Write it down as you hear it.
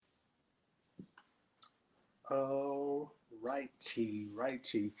Oh, righty.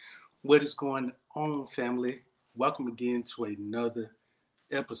 What is going on, family? Welcome again to another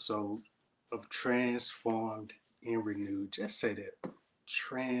episode of Transformed and Renewed. Just say that.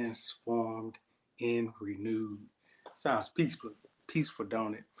 Transformed and Renewed. Sounds peaceful,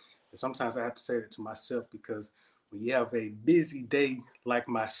 don't it? And sometimes I have to say that to myself because when you have a busy day like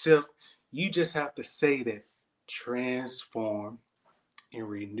myself, you just have to say that. Transform and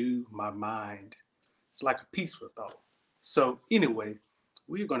renew my mind. It's like a peaceful thought. So, anyway,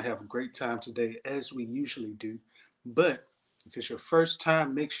 we're going to have a great time today as we usually do. But if it's your first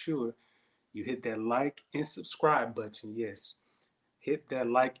time, make sure you hit that like and subscribe button. Yes, hit that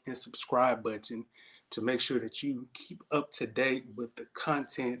like and subscribe button to make sure that you keep up to date with the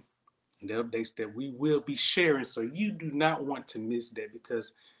content and the updates that we will be sharing. So, you do not want to miss that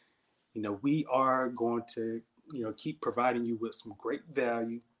because we are going to, keep providing you with some great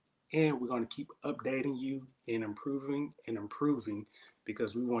value and we're going to keep updating you and improving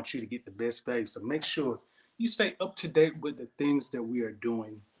because we want you to get the best value. So make sure you stay up to date with the things that we are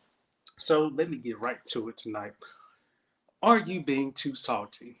doing. So let me get right to it tonight. Are you being too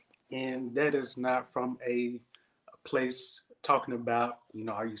salty? And that is not from a place talking about,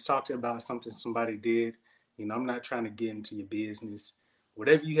 are you salty about something somebody did? I'm not trying to get into your business.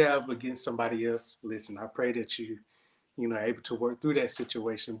 Whatever you have against somebody else, listen, I pray that able to work through that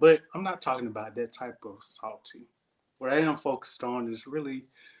situation. But I'm not talking about that type of salty. What I am focused on is really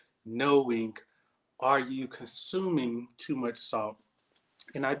knowing, are you consuming too much salt?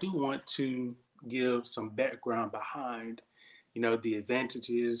 And I do want to give some background behind, the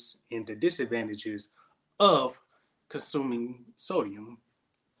advantages and the disadvantages of consuming sodium.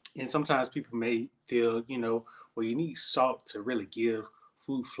 And sometimes people may feel, well, you need salt to really give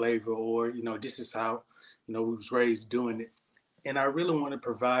food flavor, or, this is how, we was raised doing it. And I really want to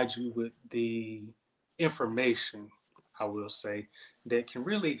provide you with the information, I will say, that can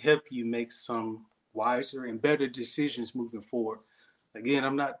really help you make some wiser and better decisions moving forward. Again,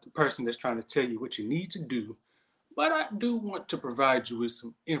 I'm not the person that's trying to tell you what you need to do, but I do want to provide you with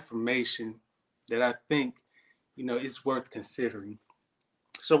some information that I think, is worth considering.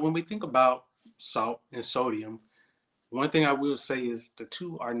 So when we think about salt and sodium, one thing I will say is the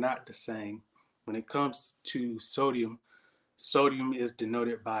two are not the same. When it comes to sodium, sodium is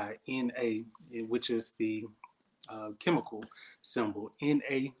denoted by Na, which is the chemical symbol.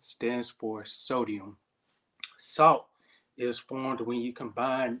 Na stands for sodium. Salt is formed when you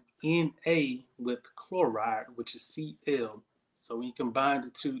combine Na with chloride, which is Cl. So when you combine the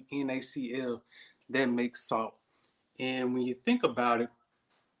two, NaCl, that makes salt. And when you think about it,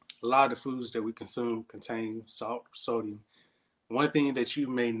 a lot of foods that we consume contain salt, sodium. One thing that you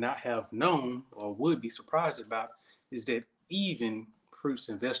may not have known or would be surprised about is that even fruits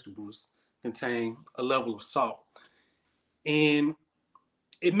and vegetables contain a level of salt. And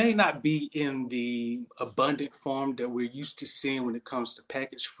it may not be in the abundant form that we're used to seeing when it comes to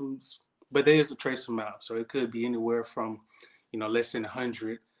packaged foods, but there is a trace amount. So it could be anywhere from, less than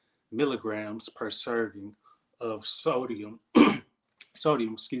 100 milligrams per serving of sodium,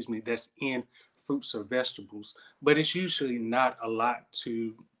 that's in fruits or vegetables, but it's usually not a lot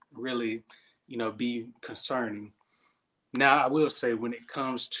to really, be concerning. Now, I will say when it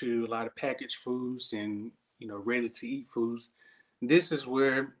comes to a lot of packaged foods and, ready to eat foods, this is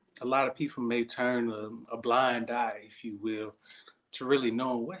where a lot of people may turn a blind eye, if you will, to really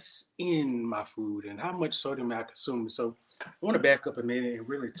knowing what's in my food and how much sodium I consume. So I want to back up a minute and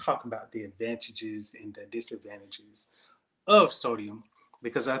really talk about the advantages and the disadvantages of sodium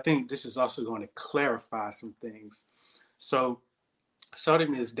because I think this is also going to clarify some things. So,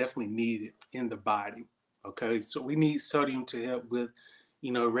 sodium is definitely needed in the body. Okay, so we need sodium to help with,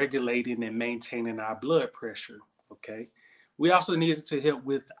 regulating and maintaining our blood pressure. Okay, we also need it to help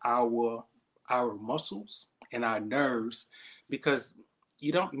with our muscles and our nerves because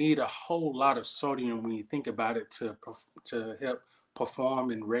you don't need a whole lot of sodium when you think about it to help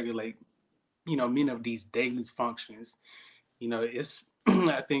perform and regulate, many of these daily functions. It's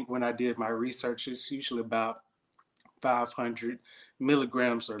I think when I did my research, it's usually about 500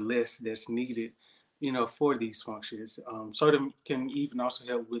 milligrams or less that's needed, for these functions. Sodium can even also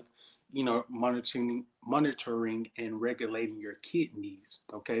help with, monitoring and regulating your kidneys.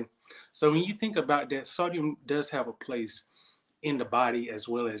 Okay, so when you think about that, sodium does have a place in the body as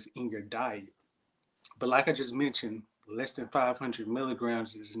well as in your diet. But like I just mentioned, less than 500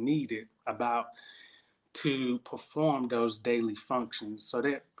 milligrams is needed about to perform those daily functions. So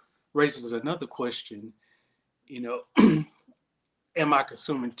that raises another question, you know, am I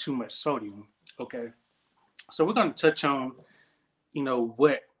consuming too much sodium? Okay. So we're going to touch on,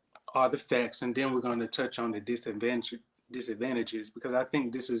 what are the facts, and then we're going to touch on the disadvantages, because I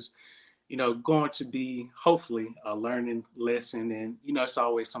think this is, going to be hopefully a learning lesson, and it's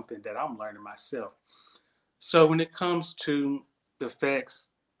always something that I'm learning myself. So when it comes to the facts,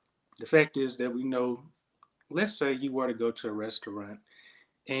 the fact is that we know, let's say you were to go to a restaurant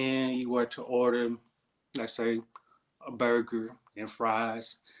and you were to order, let's say, a burger and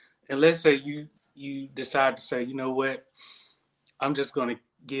fries, and let's say you decide to say, you know what, I'm just going to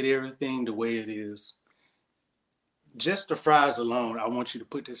get everything the way it is. Just the fries alone, I want you to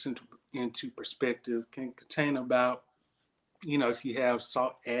put this into perspective, can contain about, if you have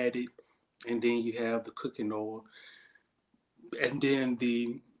salt added, and then you have the cooking oil, and then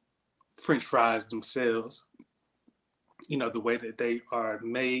the French fries themselves, the way that they are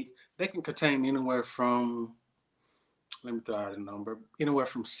made, they can contain anywhere from, let me throw out a number, anywhere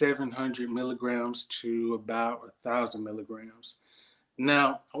from 700 milligrams to about 1,000 milligrams.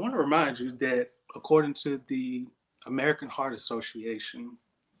 Now, I want to remind you that according to the American Heart Association,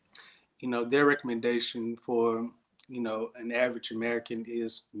 their recommendation for, an average American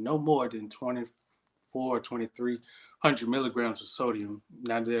is no more than 24 or 2,300 milligrams of sodium.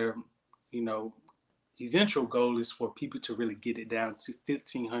 Now, their, you know, eventual goal is for people to really get it down to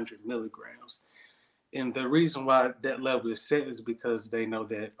 1,500 milligrams. And the reason why that level is set is because they know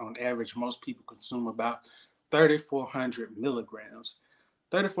that on average, most people consume about 3,400 milligrams.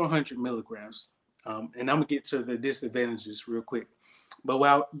 3,400 milligrams. And I'm going to get to the disadvantages real quick. But what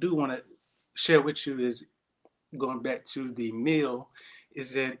I do want to share with you is, going back to the meal,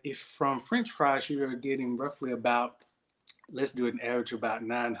 is that if from French fries you're getting roughly about, let's do an average about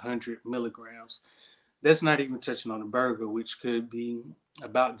 900 milligrams. That's not even touching on a burger, which could be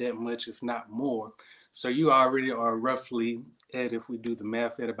about that much, if not more. So you already are roughly at, if we do the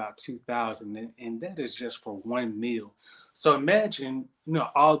math, at about 2,000, and that is just for one meal. So imagine,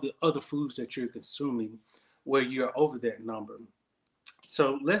 all the other foods that you're consuming where you're over that number.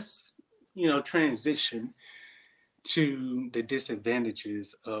 So let's, transition to the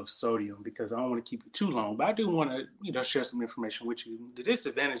disadvantages of sodium, because I don't want to keep it too long, but I do want to, share some information with you. The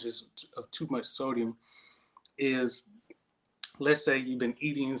disadvantages of too much sodium is, let's say you've been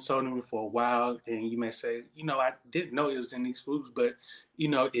eating sodium for a while and you may say, I didn't know it was in these foods, but,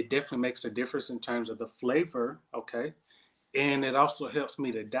 it definitely makes a difference in terms of the flavor, okay? And it also helps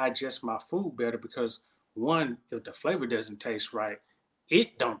me to digest my food better because, one, if the flavor doesn't taste right,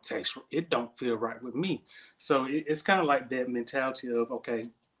 it don't feel right with me. So it's kind of like that mentality of, okay,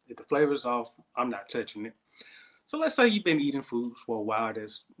 if the flavor's off, I'm not touching it. So let's say you've been eating foods for a while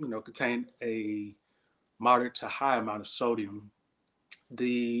that's, contain a moderate to high amount of sodium.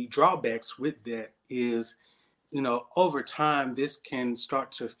 The drawbacks with that is, over time, this can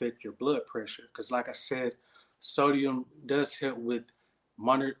start to affect your blood pressure. Because, like I said, sodium does help with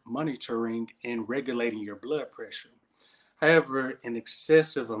monitoring and regulating your blood pressure. However, an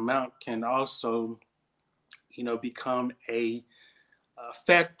excessive amount can also, become a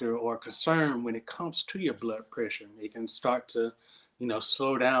factor or a concern when it comes to your blood pressure. It can start to,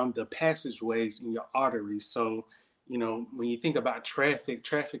 slow down the passageways in your arteries. So, when you think about traffic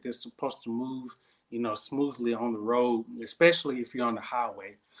is supposed to move, smoothly on the road, especially if you're on the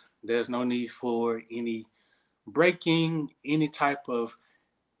highway. There's no need for any braking, any type of,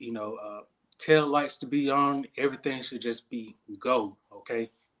 tail lights to be on. Everything should just be go, okay?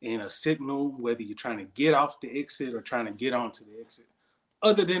 And a signal, whether you're trying to get off the exit or trying to get onto the exit.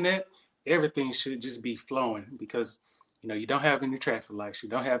 Other than that, everything should just be flowing because, you don't have any traffic lights, you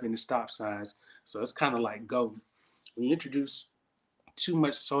don't have any stop signs. So it's kind of like go. When you introduce too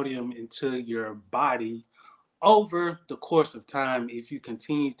much sodium into your body over the course of time, if you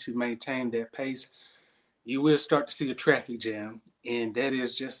continue to maintain that pace, you will start to see a traffic jam. And that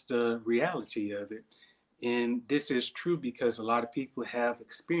is just the reality of it. And this is true because a lot of people have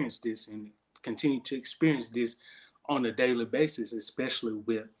experienced this and continue to experience this on a daily basis, especially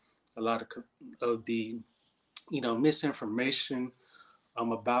with a lot of the, misinformation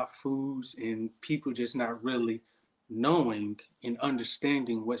about foods and people just not really knowing and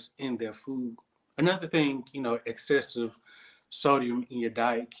understanding what's in their food. Another thing, excessive sodium in your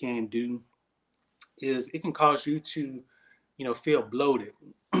diet can do is it can cause you to, feel bloated.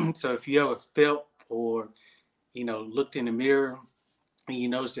 So if you ever felt or, looked in the mirror and you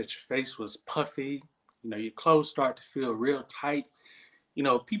noticed that your face was puffy, your clothes start to feel real tight,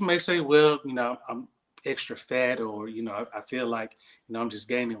 people may say, well, I'm extra fat, or, I feel like, I'm just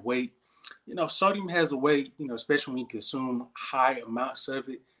gaining weight. Sodium has a way, especially when you consume high amounts of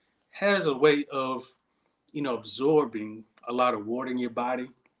it, has a way of, absorbing a lot of water in your body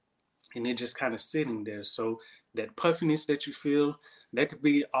and it just kind of sitting there. So that puffiness that you feel, That could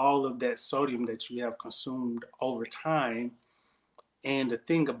be all of that sodium that you have consumed over time. And the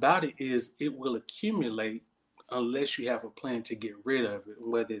thing about it is, it will accumulate unless you have a plan to get rid of it,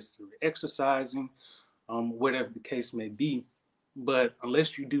 whether it's through exercising, whatever the case may be. But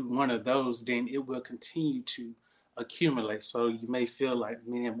unless you do one of those, then it will continue to accumulate. So you may feel like,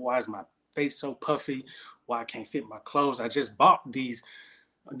 man, why is my face so puffy? Why I can't fit my clothes? I just bought these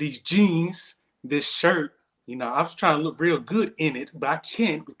jeans, this shirt. I was trying to look real good in it, but I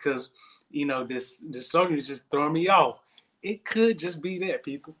can't because this sodium is just throwing me off. It could just be that,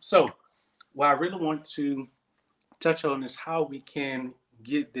 people. So what I really want to touch on is how we can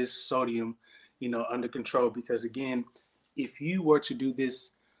get this sodium, under control. Because again, if you were to do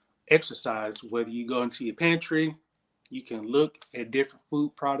this exercise, whether you go into your pantry, you can look at different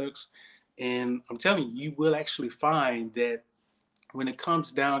food products, and I'm telling you, you will actually find that when it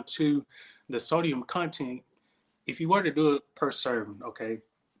comes down to the sodium content, if you were to do it per serving, okay,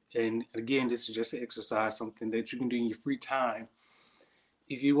 and again, this is just an exercise, something that you can do in your free time.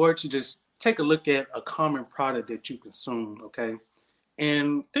 If you were to just take a look at a common product that you consume, okay,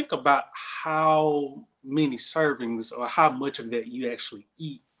 and think about how many servings or how much of that you actually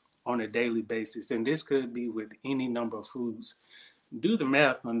eat on a daily basis. And this could be with any number of foods. Do the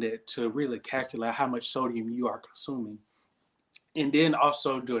math on that to really calculate how much sodium you are consuming. And then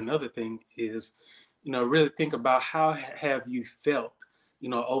also do another thing is, really think about how have you felt,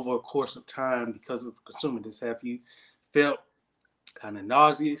 over a course of time because of consuming this. Have you felt kind of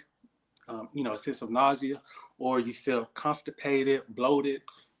nausea, a sense of nausea, or you felt constipated, bloated,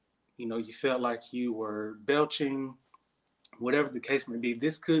 you felt like you were belching, whatever the case may be.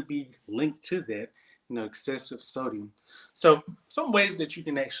 This could be linked to that, excessive sodium. So some ways that you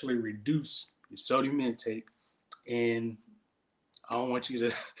can actually reduce your sodium intake, and I don't want you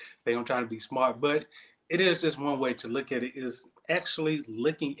to think I'm trying to be smart, but it is just one way to look at it, is actually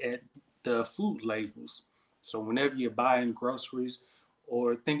looking at the food labels. So whenever you're buying groceries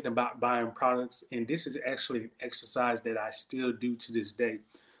or thinking about buying products, and this is actually an exercise that I still do to this day.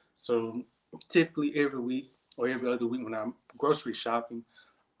 So typically every week or every other week when I'm grocery shopping,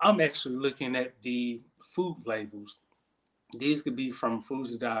 I'm actually looking at the food labels. These could be from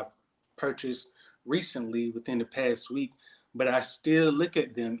foods that I've purchased recently within the past week, but I still look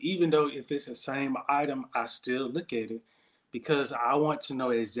at them. Even though if it's the same item, I still look at it because I want to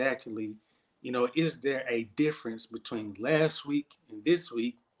know exactly, is there a difference between last week and this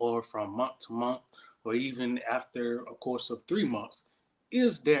week, or from month to month, or even after a course of 3 months?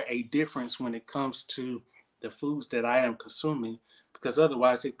 Is there a difference when it comes to the foods that I am consuming? Because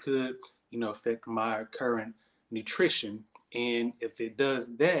otherwise, it could, affect my current nutrition. And if it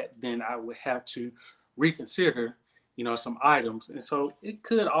does that, then I would have to reconsider, some items. And so it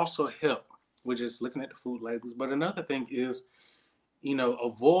could also help with just looking at the food labels. But another thing is,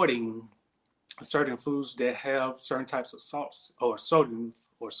 avoiding certain foods that have certain types of salts or sodium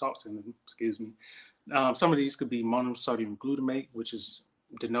or salts in them, excuse me. Some of these could be monosodium glutamate, which is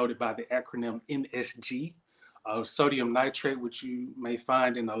denoted by the acronym MSG, sodium nitrate, which you may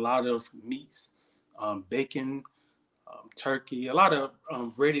find in a lot of meats, bacon, turkey. A lot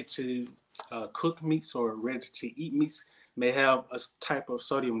of ready to cook meats or ready to eat meats may have a type of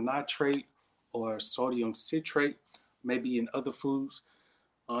sodium nitrate or sodium citrate, maybe in other foods.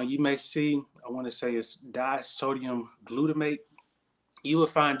 You may see, I want to say it's disodium glutamate. You will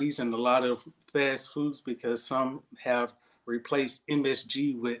find these in a lot of fast foods because some have replaced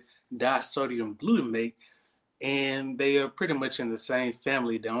MSG with disodium glutamate, and they are pretty much in the same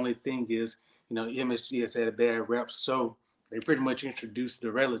family. The only thing is, MSG has had a bad rep, so they pretty much introduced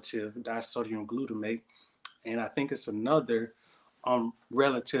the relative disodium glutamate, and I think it's another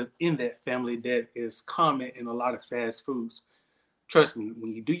relative in that family that is common in a lot of fast foods. Trust me,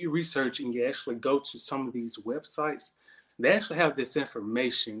 when you do your research and you actually go to some of these websites, they actually have this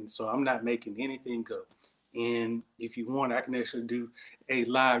information. So I'm not making anything up. And if you want, I can actually do a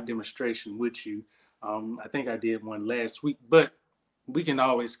live demonstration with you. I think I did one last week, but we can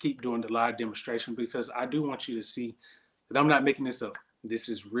always keep doing the live demonstration because I do want you to see that I'm not making this up. This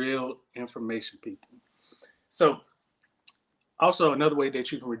is real information, people. So, also another way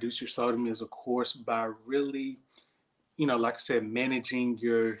that you can reduce your sodium is, of course, by really, like I said, managing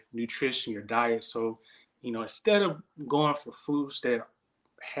your nutrition, your diet. So, instead of going for foods that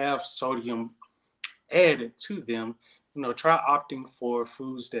have sodium added to them, try opting for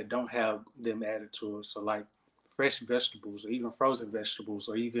foods that don't have them added to it. So, like fresh vegetables, or even frozen vegetables,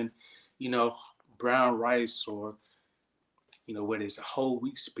 or even, you know, brown rice, or whether it's a whole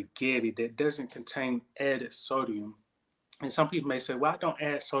wheat spaghetti that doesn't contain added sodium. And some people may say, well, I don't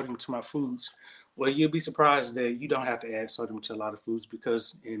add sodium to my foods. Well, you'll be surprised that you don't have to add sodium to a lot of foods,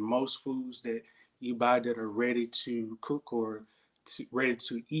 because in most foods that you buy that are ready to cook or ready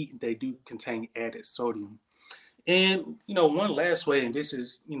to eat, they do contain added sodium. And one last way, and this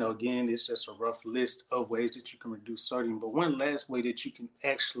is, again, it's just a rough list of ways that you can reduce sodium, but one last way that you can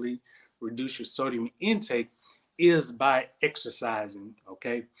actually reduce your sodium intake is by exercising.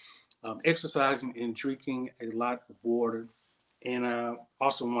 Okay, exercising and drinking a lot of water. And I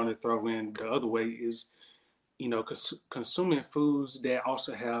also want to throw in the other way is, consuming foods that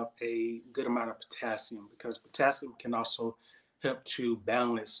also have a good amount of potassium, because potassium can also help to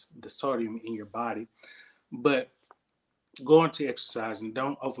balance the sodium in your body. But going to exercising,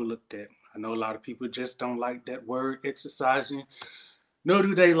 don't overlook that. I know a lot of people just don't like that word exercising, nor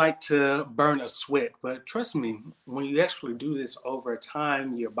do they like to burn a sweat. But trust me, when you actually do this over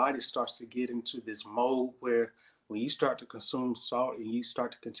time, your body starts to get into this mode where when you start to consume salt and you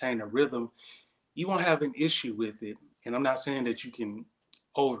start to contain a rhythm, you won't have an issue with it. And I'm not saying that you can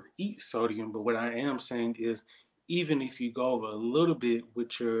overeat sodium, but what I am saying is, even if you go over a little bit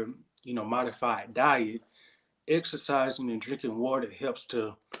with your, modified diet, exercising and drinking water helps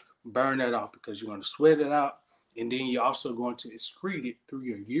to burn that off, because you're going to sweat it out, and then you're also going to excrete it through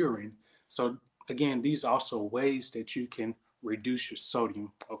your urine. So again, these are also ways that you can reduce your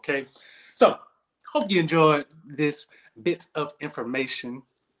sodium. Okay, so hope you enjoyed this bit of information.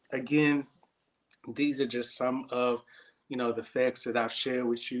 Again, these are just some of the facts that I've shared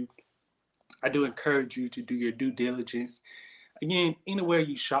with you. I do encourage you to do your due diligence. Again, anywhere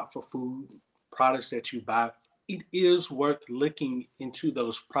you shop for food, products that you buy, it is worth looking into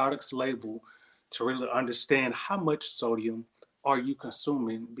those products label to really understand how much sodium are you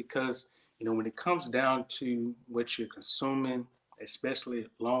consuming, because when it comes down to what you're consuming, especially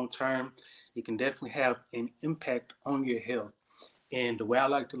long term, it can definitely have an impact on your health. And the way I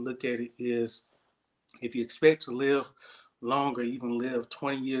like to look at it is, if you expect to live longer, even live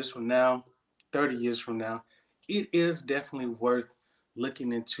 20 years from now, 30 years from now, it is definitely worth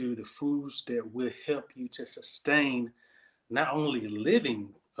looking into the foods that will help you to sustain not only living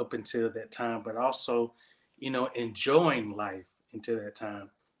up until that time, but also, enjoying life until that time.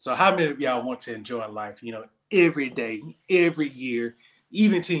 So, how many of y'all want to enjoy life, every day, every year,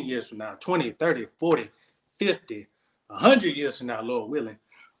 even 10 years from now, 20, 30, 40, 50, 100 years from now, Lord willing?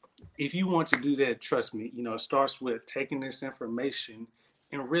 If you want to do that, trust me, it starts with taking this information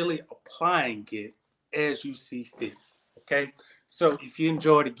and really applying it as you see fit. Okay. So if you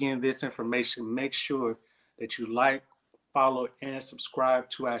enjoyed again this information, make sure that you like, follow, and subscribe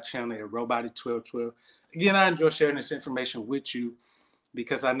to our channel at Robotic1212. Again, I enjoy sharing this information with you,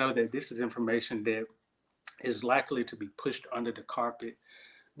 because I know that this is information that is likely to be pushed under the carpet.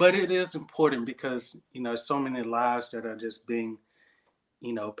 But it is important because, so many lives that are just being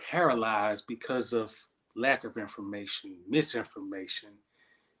paralyzed because of lack of information, misinformation.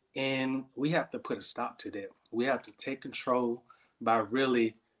 And we have to put a stop to that. We have to take control by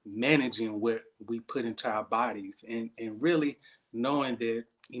really managing what we put into our bodies, and really knowing that,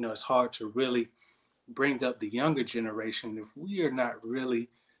 it's hard to really bring up the younger generation if we are not really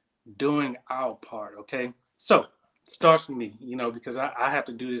doing our part. Okay. So it starts with me, because I have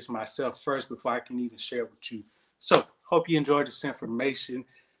to do this myself first before I can even share with you. So hope you enjoyed this information.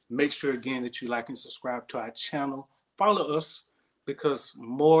 Make sure again that you like and subscribe to our channel. Follow us, because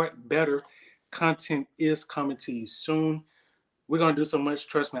more better content is coming to you soon. We're going to do so much.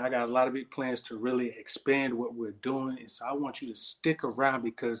 Trust me, I got a lot of big plans to really expand what we're doing. And so I want you to stick around,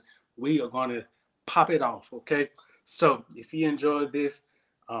 because we are going to pop it off. Okay. So if you enjoyed this,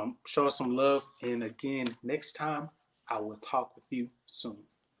 show us some love. And again, next time, I will talk with you soon.